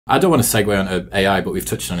I don't want to segue onto AI, but we've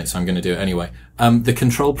touched on it, so I'm going to do it anyway. The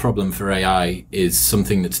control problem for AI is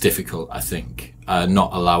something that's difficult, I think, not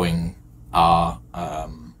allowing our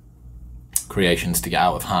creations to get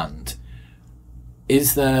out of hand.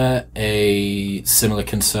 Is there a similar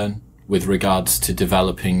concern with regards to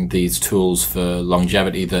developing these tools for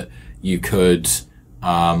longevity, that you could,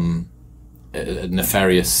 a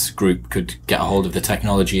nefarious group could get a hold of the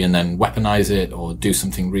technology and then weaponize it or do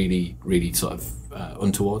something really, really sort of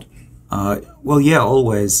untoward? Well, yeah,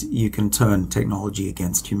 always you can turn technology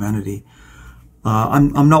against humanity.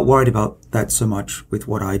 I'm not worried about that so much with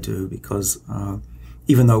what I do, because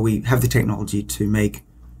even though we have the technology to make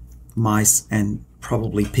mice and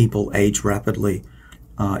probably people age rapidly,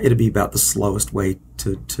 it'd be about the slowest way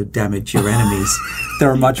to damage your enemies. There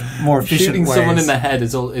are much more efficient Shooting ways. someone in the head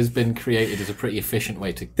has been created as a pretty efficient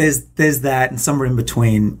way to... There's that, and somewhere in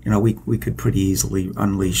between, we could pretty easily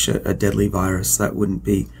unleash a deadly virus. That wouldn't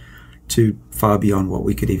be too far beyond what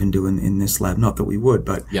we could even do in this lab. Not that we would,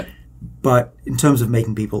 but Yeah. But in terms of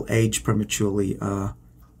making people age prematurely,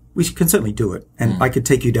 we can certainly do it. And I could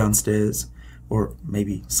take you downstairs, or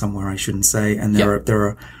maybe somewhere I shouldn't say, and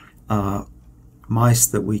there are mice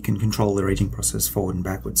that we can control their aging process forward and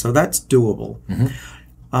backward. So that's doable.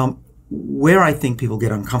 Where I think people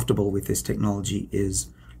get uncomfortable with this technology is,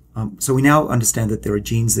 so we now understand that there are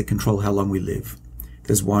genes that control how long we live.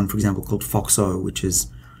 There's one, for example, called FOXO, which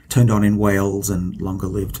is turned on in whales and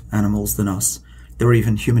longer-lived animals than us. There are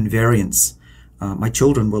even human variants. My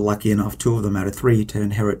children were lucky enough, 2 of them out of 3, to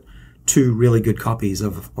inherit 2 really good copies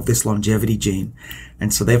of this longevity gene.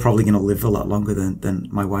 And so they're probably going to live a lot longer than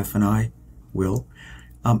my wife and I will.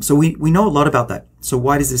 So we know a lot about that. So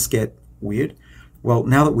why does this get weird? Well,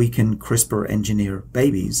 now that we can CRISPR engineer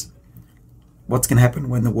babies, what's going to happen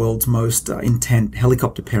when the world's most intent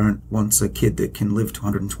helicopter parent wants a kid that can live to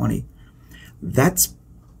 120? That's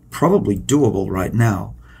probably doable right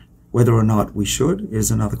now. Whether or not we should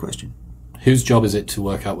is another question. Whose job is it to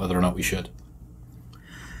work out whether or not we should?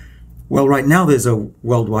 Well, right now there's a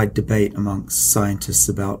worldwide debate amongst scientists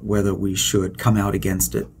about whether we should come out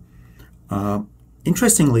against it.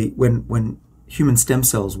 Interestingly, when human stem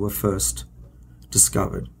cells were first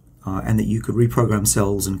discovered, and that you could reprogram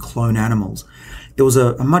cells and clone animals, there was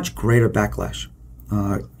a much greater backlash.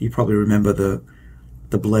 You probably remember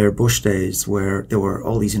the Blair Bush days, where there were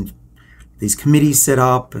all these committees set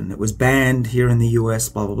up, and it was banned here in the US,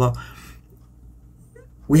 blah, blah, blah.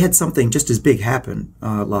 We had something just as big happen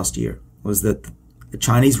last year, was that a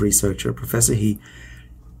Chinese researcher, Professor He,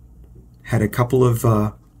 had a couple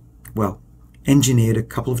of, engineered a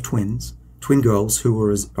couple of twin girls who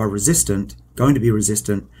are going to be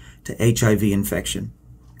resistant to HIV infection.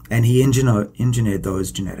 And he engineered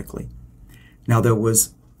those genetically. Now, there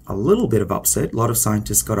was a little bit of upset. A lot of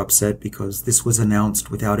scientists got upset because this was announced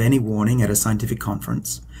without any warning at a scientific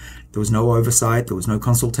conference. There was no oversight. There was no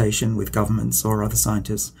consultation with governments or other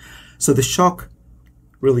scientists. So the shock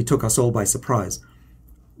really took us all by surprise.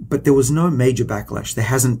 But there was no major backlash. There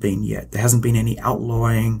hasn't been yet. There hasn't been any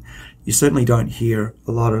outlawing. You certainly don't hear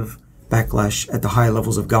a lot of backlash at the higher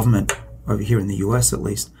levels of government, over here in the US at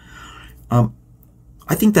least.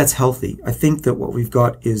 I think that's healthy. I think that what we've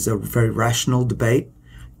got is a very rational debate,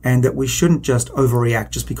 and that we shouldn't just overreact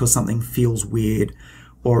just because something feels weird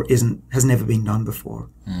or has never been done before.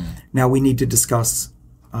 Now we need to discuss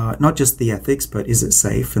not just the ethics, but is it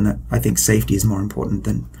safe? And that, I think safety is more important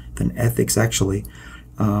than ethics, actually.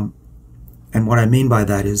 And what I mean by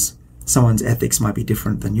that is someone's ethics might be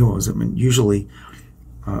different than yours. I mean, usually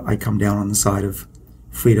I come down on the side of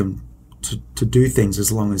freedom to do things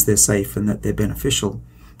as long as they're safe and that they're beneficial,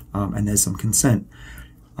 and there's some consent.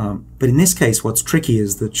 But in this case, what's tricky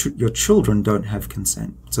is that your children don't have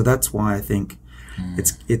consent. So that's why I think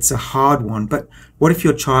it's a hard one. But what if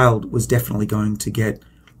your child was definitely going to get,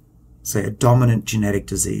 say, a dominant genetic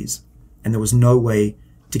disease, and there was no way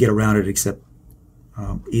to get around it except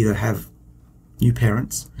either have new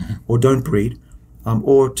parents or don't breed,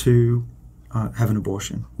 or to have an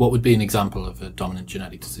abortion? What would be an example of a dominant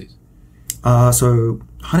genetic disease? So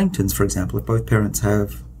Huntington's, for example, if both parents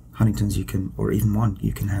have Huntington's, you can, or even one,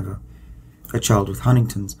 you can have a child with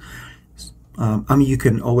Huntington's. I mean, you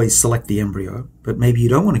can always select the embryo, but maybe you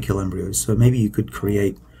don't want to kill embryos. So maybe you could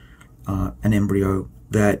create an embryo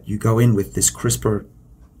that you go in with this CRISPR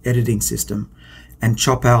editing system and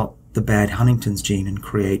chop out the bad Huntington's gene and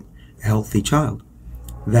create a healthy child.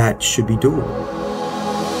 That should be doable.